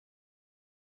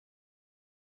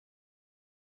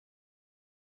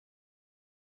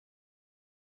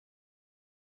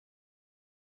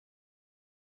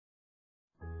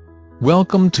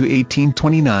Welcome to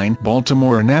 1829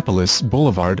 Baltimore Annapolis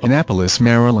Boulevard, Annapolis,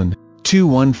 Maryland,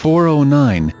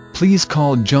 21409. Please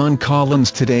call John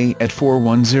Collins today at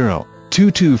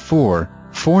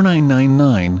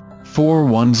 410-224-4999,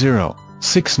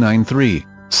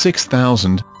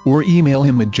 410-693-6000, or email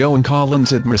him at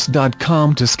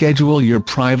joeandcollins@mrs.com to schedule your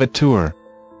private tour.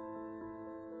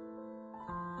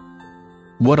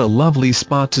 What a lovely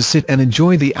spot to sit and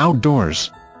enjoy the outdoors.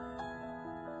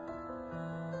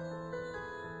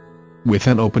 With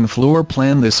an open floor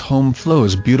plan, this home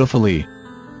flows beautifully.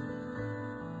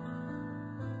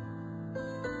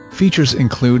 Features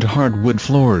include hardwood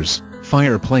floors,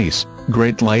 fireplace,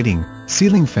 great lighting,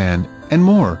 ceiling fan, and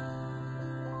more.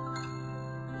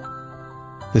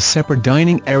 The separate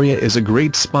dining area is a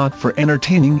great spot for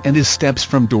entertaining and is steps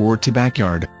from door to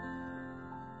backyard.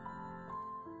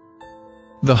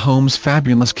 The home's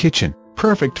fabulous kitchen,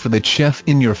 perfect for the chef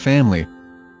in your family,